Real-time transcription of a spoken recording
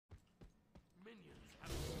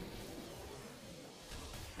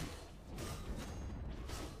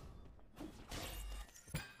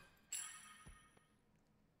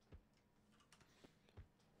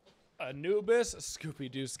Anubis,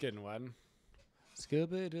 Scooby-Doo skin one.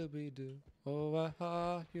 Scooby-Dooby-Doo, oh, where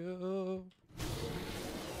are you?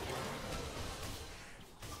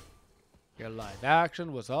 Your live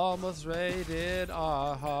action was almost rated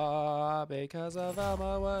R because of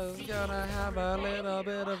Elmo was gonna have a little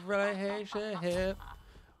bit of relationship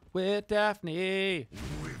with Daphne.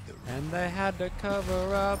 And they had to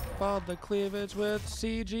cover up all the cleavage with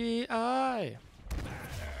CGI.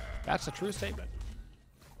 That's a true statement.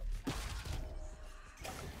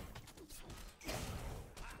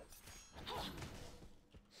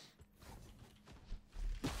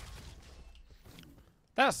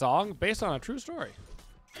 That song based on a true story.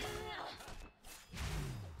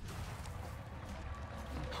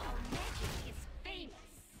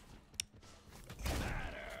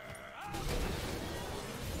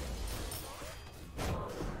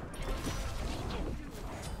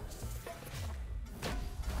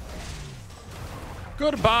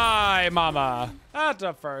 Goodbye, mama. That's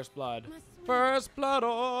a first blood. First blood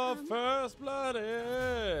or first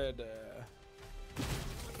blooded.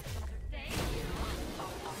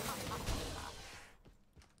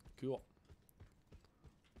 Cool.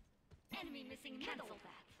 Enemy missing middle.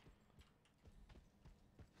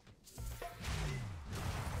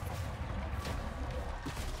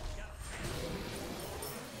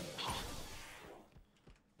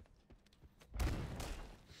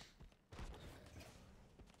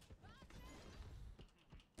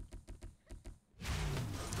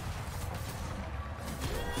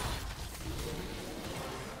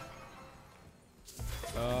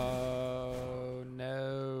 Oh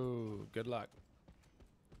no. Good luck.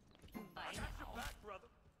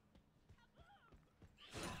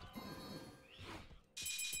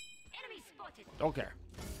 Enemy spotted. Don't care.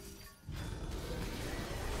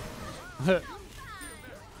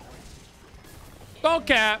 Don't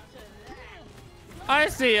cap. I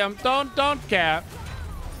see him. Don't cap.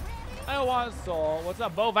 I want soul. What's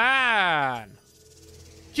up, Bovan?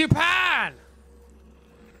 Cupid.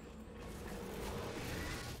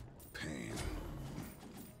 Pain.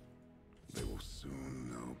 They will soon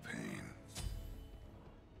know pain.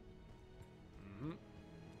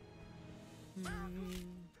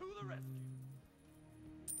 To the rescue.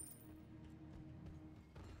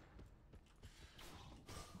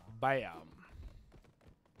 Bam.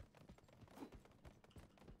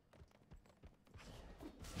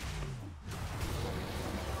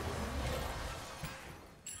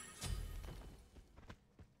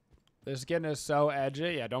 This skin is so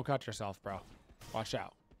edgy. Yeah, don't cut yourself, bro. Watch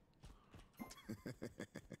out.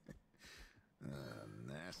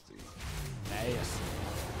 Nasty. Nasty.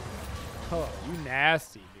 Oh, you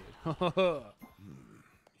nasty, dude.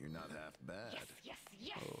 You're not half bad. Yes, yes,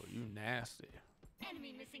 yes. Oh, you nasty.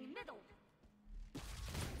 Enemy missing middle.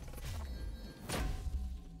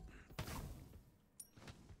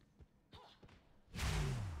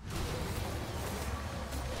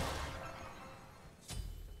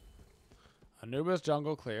 Anubis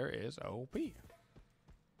jungle clear is OP.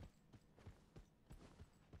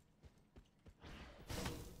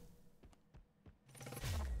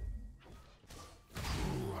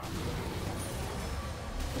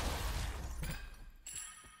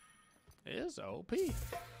 Is OP. Enemy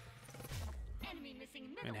missing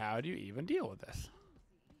middle. And how do you even deal with this?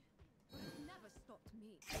 Never stopped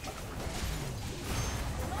me.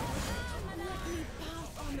 Let me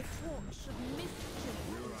pass on the torch of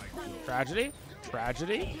mischief. Tragedy?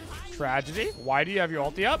 Tragedy? Tragedy? Why do you have your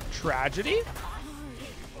ulti up? Tragedy?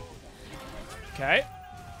 Okay.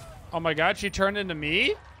 Oh my god, she turned into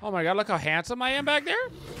me? Oh my god, look how handsome I am back there.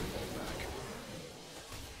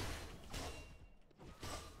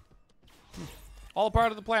 All a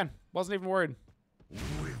part of the plan. Wasn't even worried.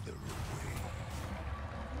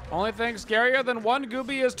 Only thing scarier than one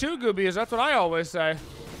Gooby is two Goobies. That's what I always say.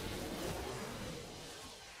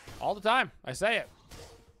 All the time. I say it.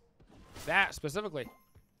 That specifically.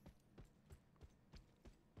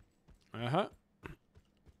 Uh-huh.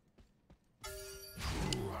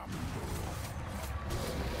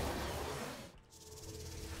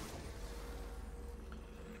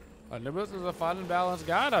 Anubis is a fun and balanced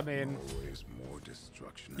god. I mean, More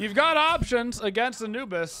destruction. you've got options against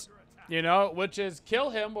Anubis, you know, which is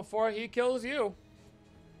kill him before he kills you.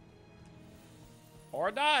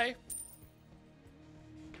 Or die.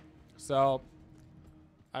 So,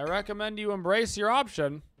 I recommend you embrace your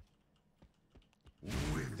option.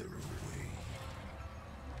 Wither away.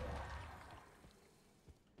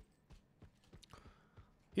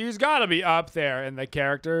 He's got to be up there in the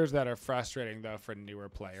characters that are frustrating, though, for newer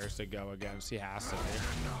players to go against. He has to be.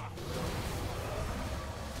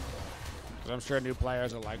 I'm sure new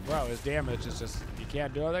players are like, bro, his damage is just, you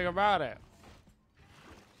can't do anything about it.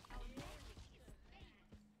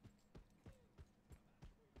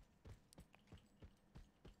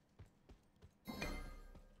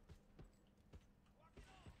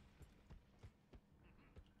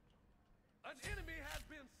 An enemy has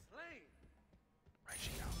been slain. Where'd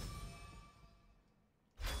she go?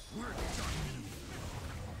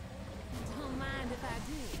 Don't mind if I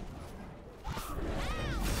do.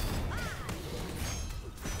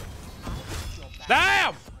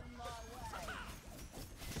 Damn!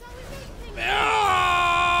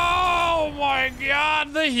 Oh my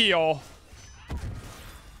god, the heal.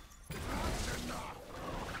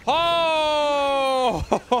 Oh!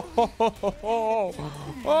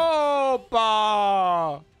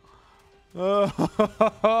 Opa!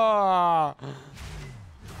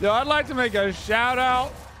 Yo, I'd like to make a shout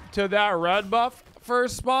out to that red buff for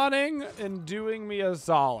spawning and doing me a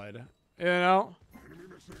solid. You know?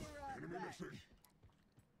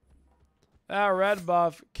 That red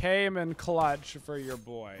buff came in clutch for your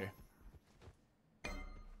boy.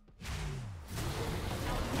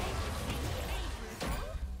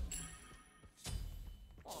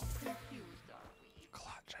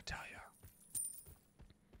 Clutch, I tell ya.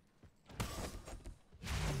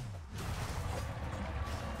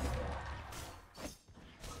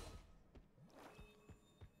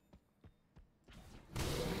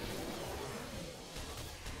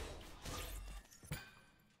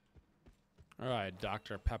 Alright,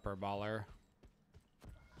 Dr. Pepperballer.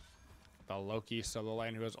 The Loki solo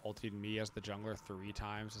lane who has ulted me as the jungler 3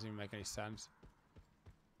 times. Doesn't even make any sense.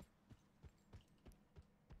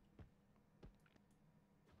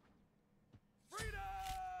 Freedom!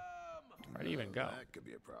 Where'd he even go? That could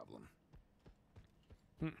be a problem.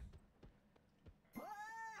 Your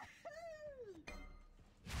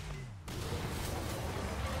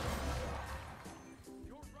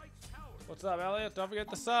right tower. What's up, Elliot? Don't forget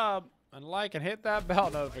to sub and like and hit that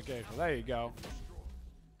bell notification. There you go.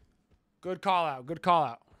 Good call out. Good call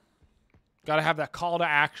out. Gotta have that call to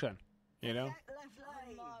action. You know?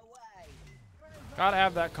 Gotta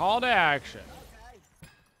have that call to action.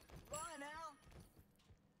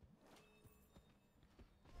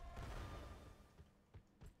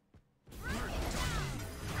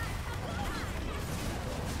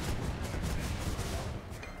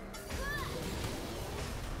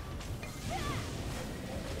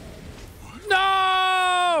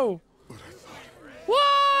 No!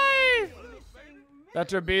 Why?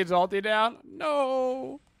 That's your beads ulti down?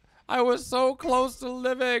 No. I was so close to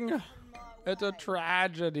living. It's a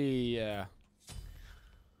tragedy.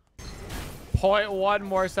 0.1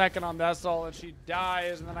 more second on that soul and she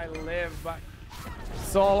dies and then I live, but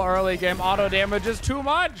soul early game auto damage is too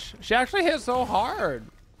much. She actually hit so hard.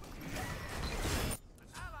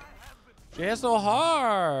 She hit so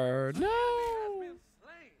hard. No.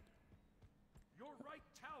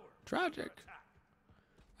 Tragic.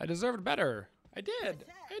 I deserved better. I did.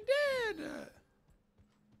 I did.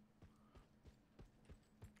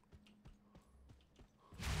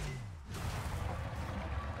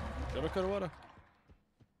 Shoulda, coulda, woulda.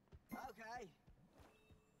 Okay.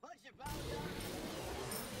 Punch it, Bowser.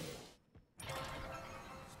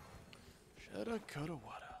 Shoulda, coulda, woulda.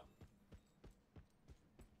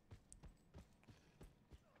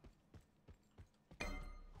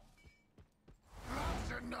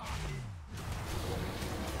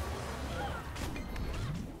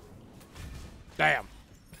 Damn.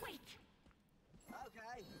 Wait.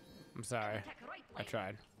 Okay. I'm sorry. Attack right I lane.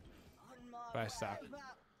 tried. On my But I way. suck.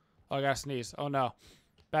 Oh, I gotta sneeze. Oh no.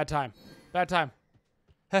 Bad time. Bad time.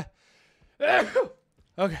 Okay.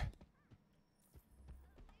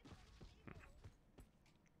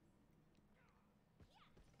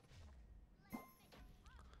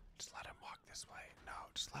 Just let him walk this way. No,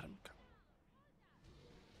 just let him go.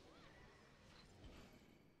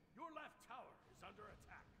 Your left tower is under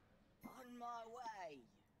attack. On my way.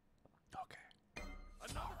 Okay.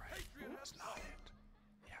 Another Patriot has That's not it.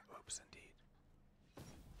 Yeah, oops, indeed.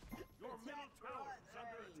 Your middle tower is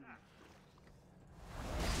under attack.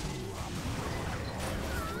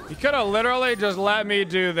 He could have literally just let me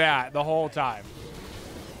do that the whole time.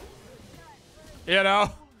 You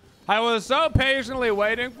know? I was so patiently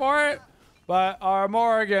waiting for it, but our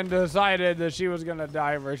Morrigan decided that she was gonna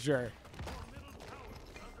die for sure.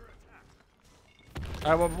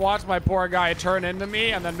 I would watch my poor guy turn into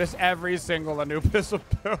me and then miss every single Anubis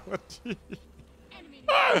ability. Enemy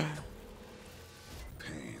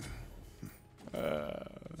Pain.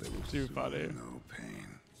 Too funny. No pain.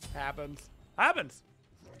 Happens. Happens.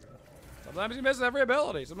 Sometimes you miss every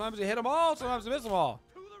ability. Sometimes you hit them all. Sometimes you miss them all.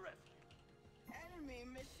 To the rescue. Enemy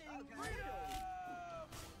missing middle.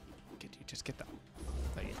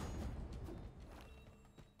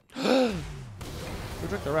 Who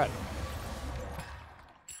took the red?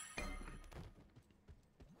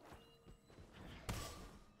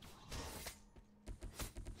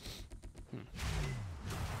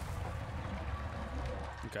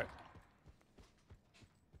 Okay.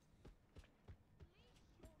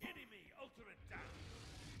 Enemy ultimate down.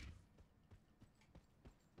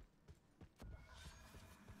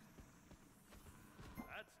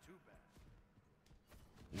 That's too bad.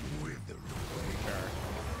 Wither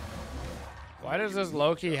Why does this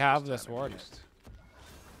Loki have this sword?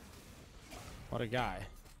 What a guy.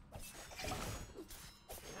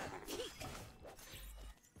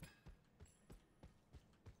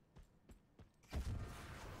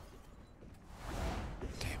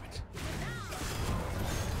 Damn it.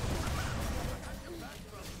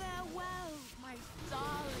 Farewell, my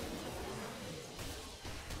darling.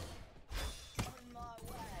 On my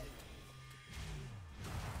way.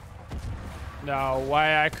 No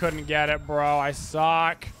way, I couldn't get it, bro. I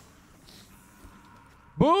suck.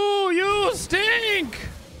 Boo, you stink!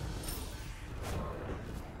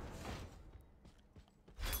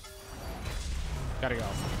 Gotta go.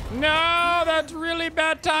 No, that's really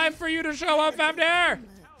bad time for you to show up after.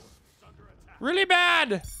 Really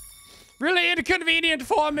bad. Really inconvenient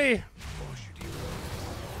for me.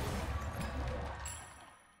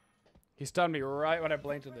 He stunned me right when I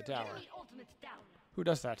blinked at the tower. Enemy ultimate down. Who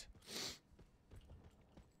does that?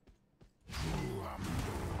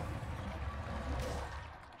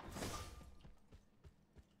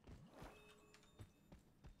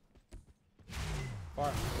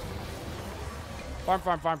 Farm.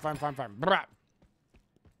 Farm. Brah.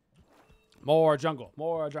 More jungle.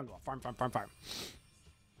 Farm.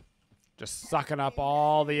 Just sucking up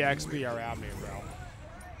all the XP around me, bro.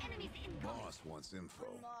 Enemies incoming. boss wants info.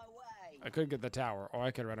 On my way. I could get the tower, or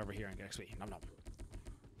I could run over here and get XP. Nom nom.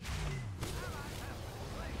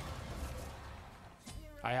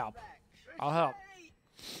 I help. I'll help.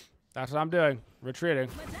 That's what I'm doing. Retreating.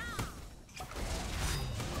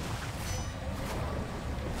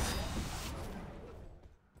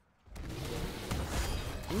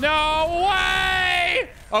 No way!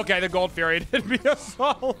 Okay, the Gold Fury did me a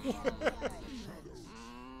solid.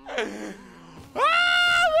 The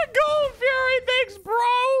Gold Fury, thanks, bro.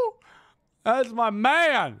 That's my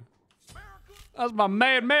man. That's my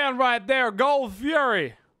man right there, Gold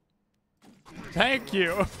Fury. Thank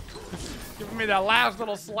you. Giving me that last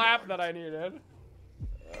little slap that I needed.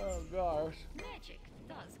 Oh gosh. Magic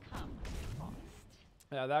does come with a cost.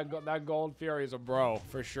 Yeah, that Gold Fury is a bro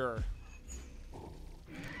for sure.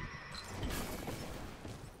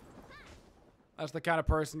 That's the kind of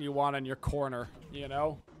person you want in your corner, you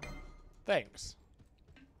know? Thanks.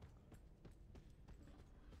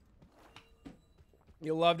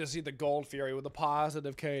 You love to see the Gold Fury with a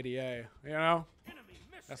positive KDA, you know?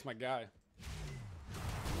 That's my guy.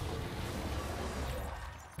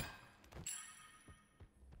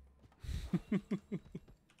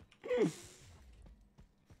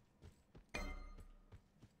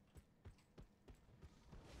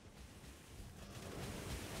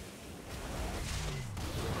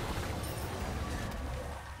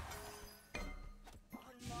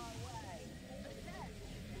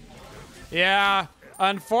 Yeah,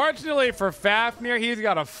 unfortunately for Fafnir, he's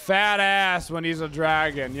got a fat ass when he's a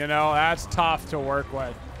dragon, you know? That's tough to work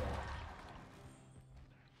with.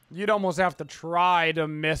 You'd almost have to try to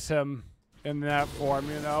miss him in that form,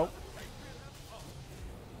 you know?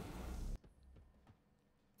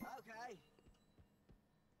 Okay.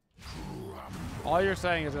 All you're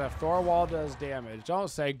saying is that if Thorwall does damage, don't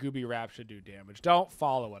say Gooby Rap should do damage. Don't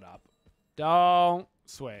follow it up. Don't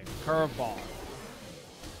swing. Curveball.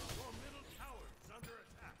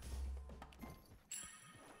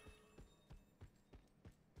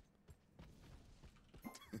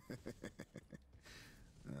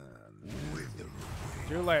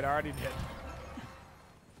 Too late, I already did.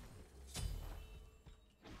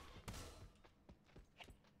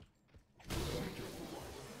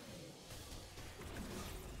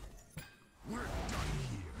 We're done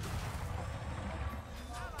here.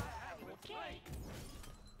 Okay.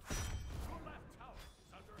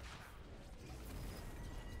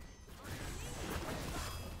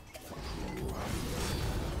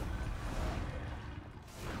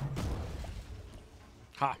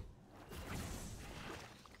 Ha.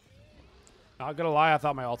 Not gonna lie, I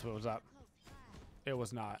thought my ultimate was up. It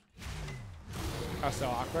was not. That's so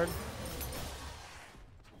awkward.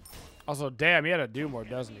 Also, damn, he had to do more,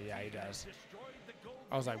 doesn't he? Yeah, he does.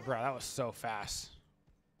 I was like, bro, that was so fast.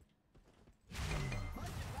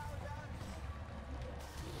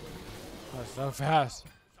 That was so fast.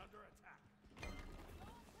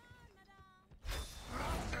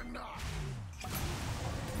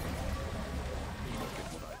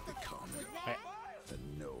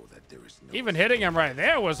 Even hitting him right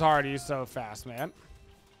there was hard. He's so fast, man.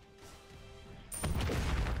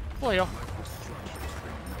 Well,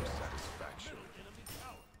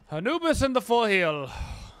 Anubis in the full heal.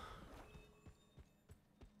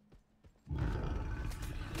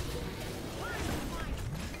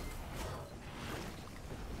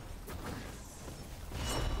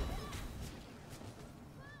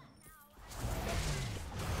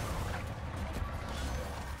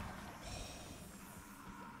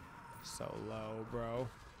 So low, bro.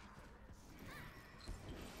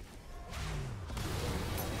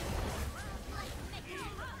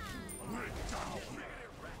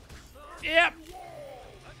 Yep.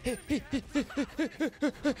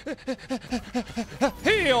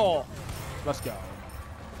 Heal. Let's go.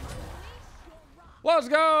 Let's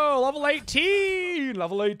go. Level 18.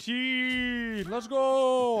 Level 18. Let's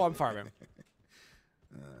go. I'm farming.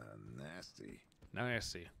 Nasty.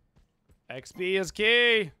 Nasty. XP is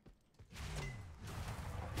key.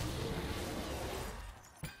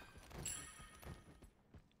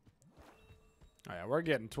 Oh yeah, we're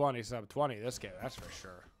getting 20 sub 20 this game, that's for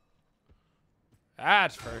sure.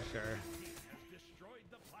 That's for sure. Destroyed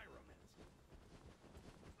the pyramids.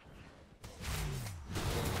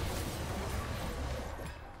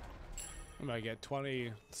 I'm gonna get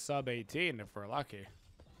 20 sub 18 if we're lucky.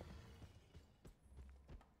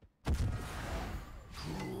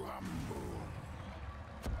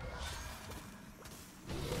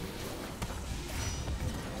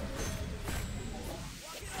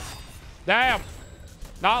 Damn!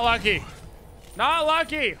 Not lucky. Not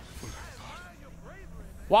lucky.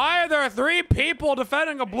 Why are there 3 people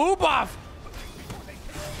defending a blue buff?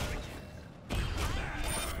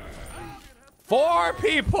 4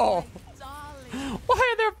 people.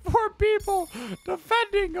 Why are there 4 people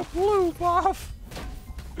defending a blue buff?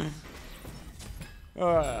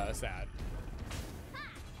 Sad.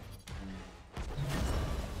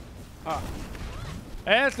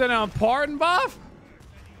 It's an important buff?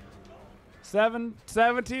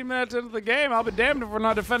 17 minutes into the game, I'll be damned if we're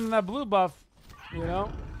not defending that blue buff, you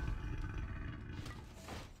know?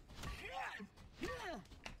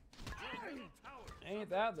 Ain't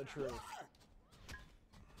that the truth?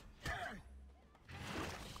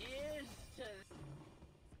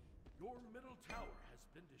 Your middle tower has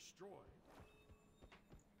been destroyed.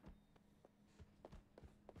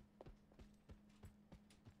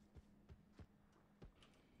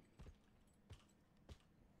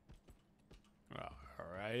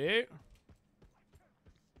 Alrighty.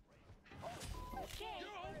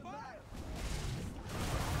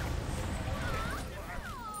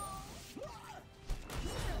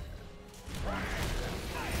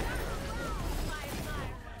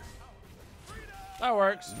 That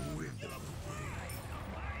works.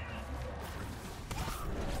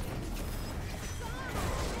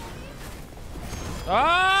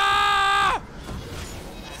 Ah!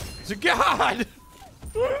 God!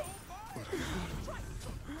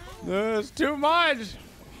 There's too much.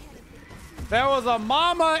 There was a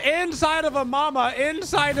mama inside of a mama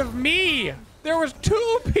inside of me. There was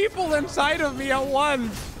 2 people inside of me at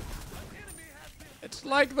once. It's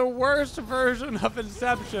like the worst version of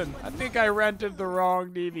Inception. I think I rented the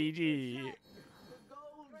wrong DVD.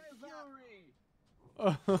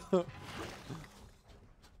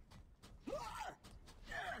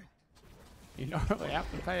 You don't really have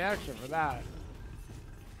to pay extra for that.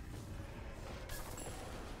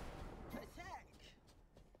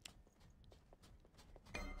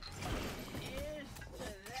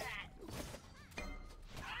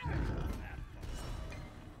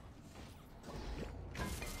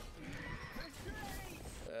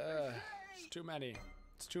 It's too many.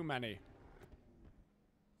 It's too many.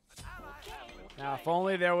 Now, if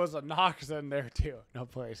only there was a Nox in there too. No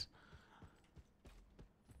place.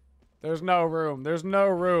 There's no room. There's no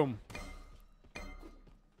room.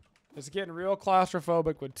 It's getting real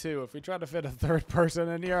claustrophobic with 2. If we try to fit a 3rd person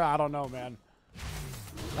in here, I don't know, man.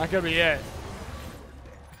 That could be it.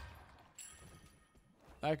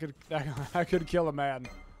 I could kill a man.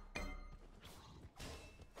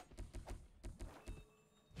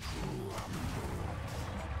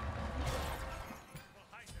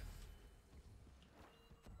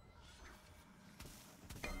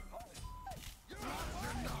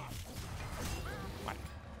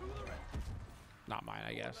 Not mine,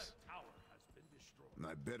 I guess.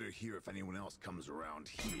 I better hear if anyone else comes around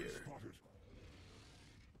here.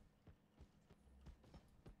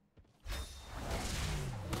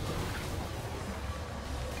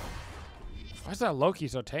 Why is that Loki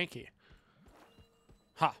so tanky?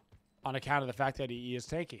 Huh. On account of the fact that he is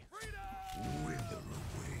tanky.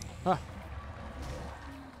 Huh.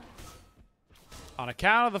 On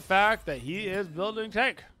account of the fact that he is building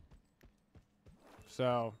tank.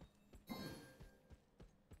 So.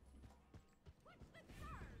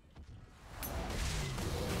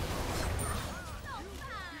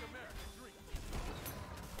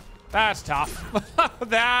 That's tough.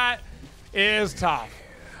 That is tough.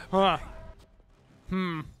 Huh.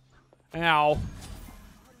 Ow.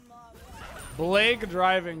 Blake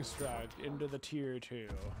driving strike into the tier 2.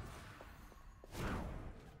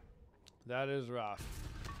 That is rough.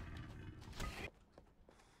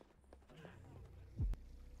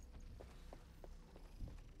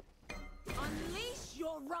 Unleash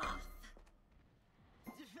your wrath.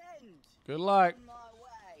 Defend. Good luck. On my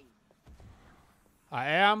way. I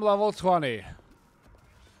am level 20.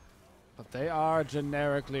 But they are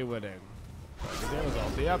generically winning. There was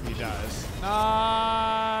ulti. Yep, he does.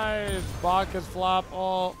 Nice! Bacchus flop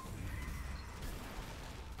ult.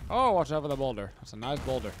 Oh, watch out for the boulder. That's a nice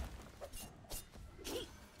boulder.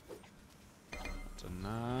 That's a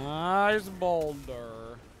nice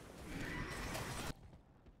boulder.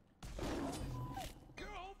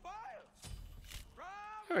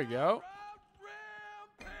 There we go.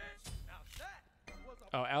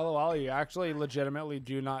 Oh, LOL, you actually legitimately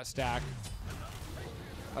do not stack.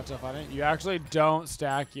 That's so funny. You actually don't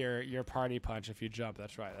stack your party punch if you jump.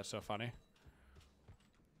 That's right. That's so funny.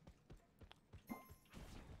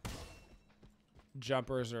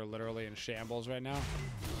 Jumpers are literally in shambles right now.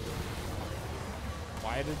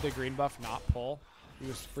 Why did the green buff not pull? He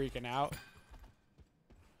was freaking out.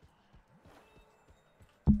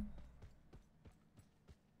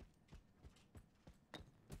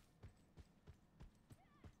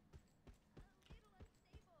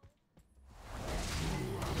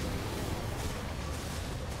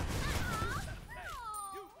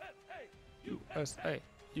 USA,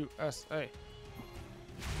 USA,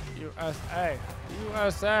 USA,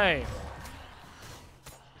 USA.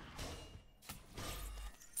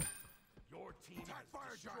 Your team has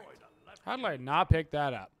destroyed a left. How did I not pick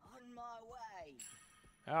that up? On my way.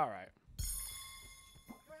 All right,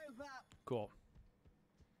 Group up. cool.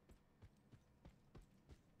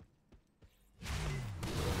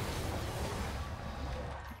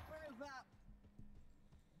 Group up.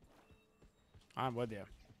 I'm with you.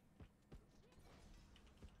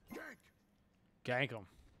 Gank him.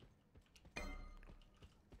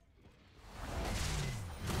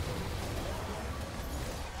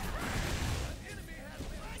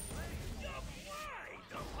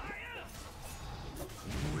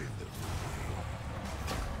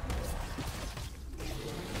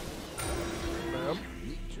 Boom.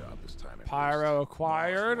 Neat job this time. Pyro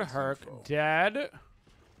acquired. Herc dead.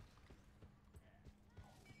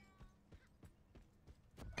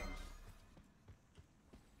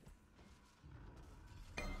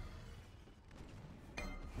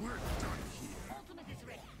 We're done here. Ultimate is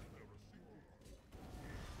ready.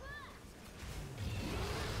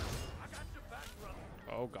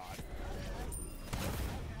 Oh god.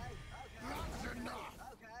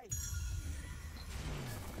 Okay.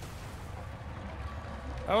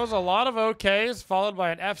 That was a lot of OKs, followed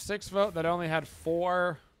by an F6 vote that only had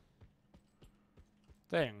 4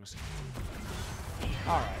 things.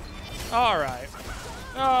 Alright. Alright.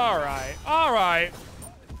 Alright. Alright.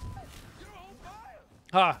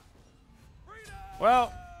 Huh.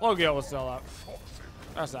 Well, Logia was still up.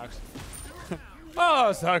 That sucks. Oh,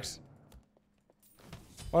 that sucks.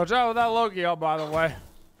 Watch out with that Logia, by the way.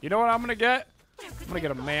 You know what I'm gonna get? I'm gonna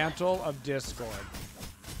get a Mantle of Discord.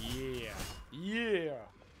 Yeah. Yeah.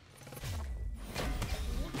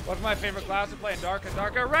 What's my favorite class to play in Dark and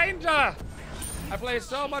Darker? Ranger! I play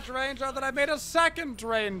so much Ranger that I made a second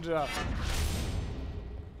Ranger.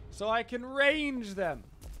 So I can range them.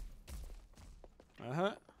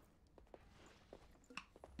 Uh-huh.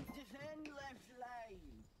 Defend left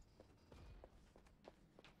lane.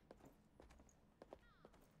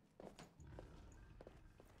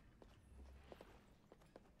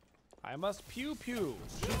 I must pew pew.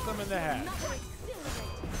 Shoot them in the head.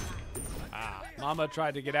 Ah, Mama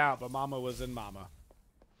tried to get out, but Mama was in Mama.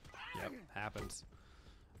 Yep, happens.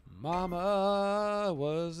 Mama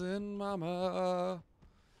was in Mama.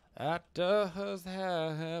 That does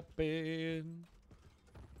happen.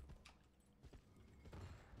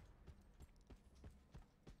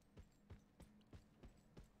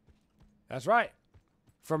 That's right.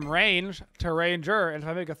 From range to ranger, and if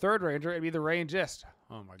I make a third ranger, it'd be the rangist.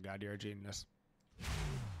 Oh my god, you're a genius.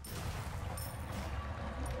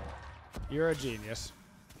 You're a genius.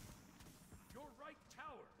 Your right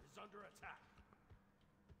tower is under attack.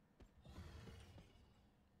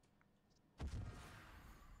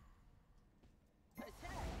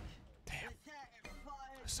 Attack. Damn, Attack.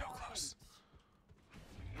 Fire. so close.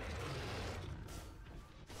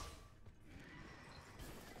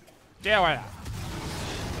 Yeah, why not?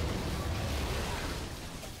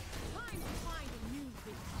 Time to find a new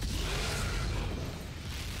victim.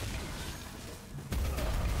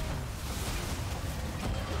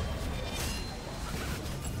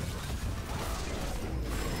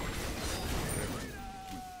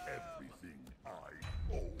 Everything I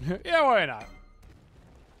own. Yeah, why not?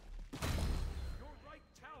 Your right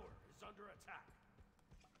tower is under attack.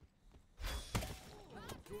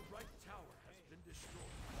 Your right tower has been destroyed.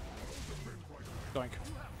 Doink.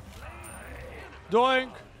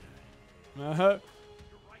 Doink. Uh-huh.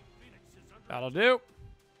 Your right Phoenix is under That'll do.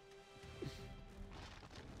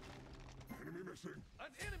 enemy missing. An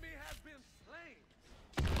enemy has been slain.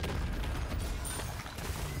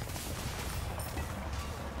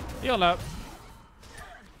 Healing up.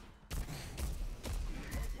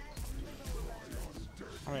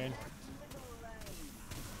 I mean,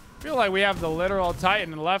 feel like we have the literal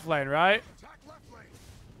Titan in the left lane, right? Attack left lane.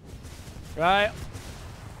 Right?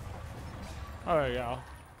 Oh, there you go.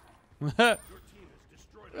 I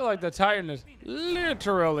feel like the Titan is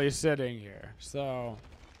literally sitting here, so.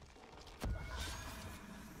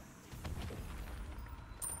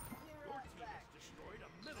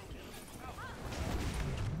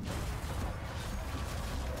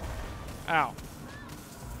 Ow.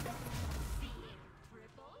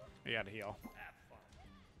 You gotta heal.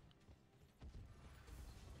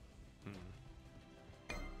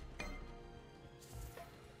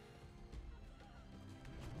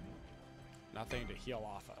 Nothing to heal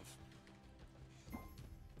off of.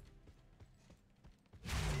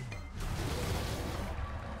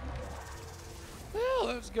 Well,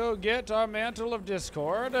 let's go get our Mantle of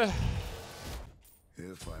Discord.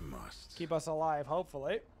 If I must. Keep us alive,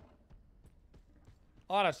 hopefully.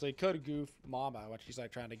 Honestly, could goof Mama when she's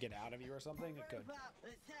like trying to get out of you or something. It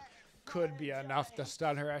could be enough to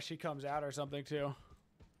stun her as she comes out or something too.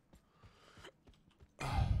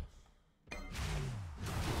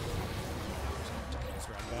 This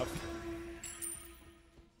red buff.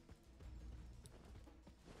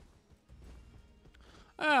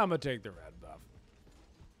 I'm gonna take the red buff.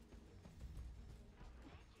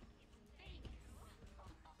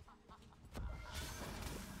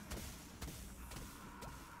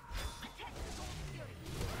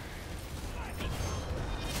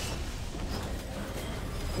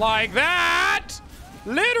 Like that!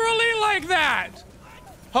 Literally like that!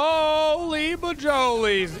 Holy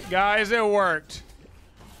bajolies. Guys, it worked.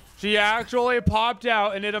 She actually popped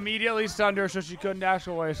out and it immediately stunned her so she couldn't dash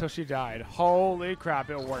away, so she died. Holy crap,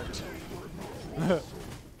 it worked.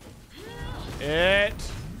 It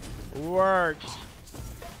worked.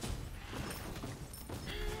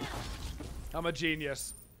 I'm a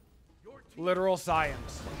genius. Literal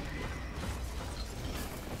science.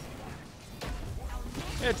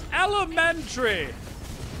 It's elementary.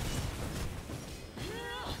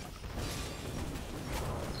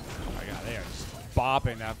 Oh my god, they are just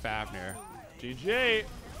bopping that Fafnir. GG.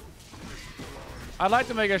 I'd like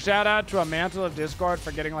to make a shout out to a Mantle of Discord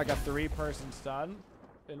for getting like a 3-person stun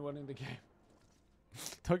and winning the game.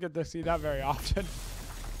 Don't get to see that very often.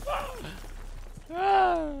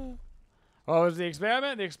 What was the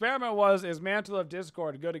experiment? The experiment was, is Mantle of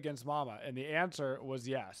Discord good against Mama? And the answer was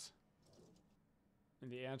yes.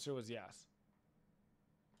 And the answer was yes.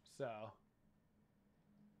 So.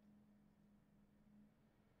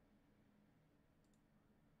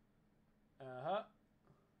 Uh-huh.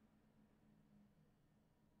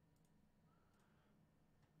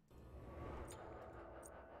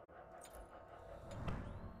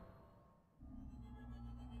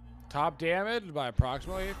 Top damage by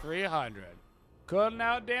approximately 300. Couldn't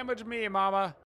out damage me, Mama.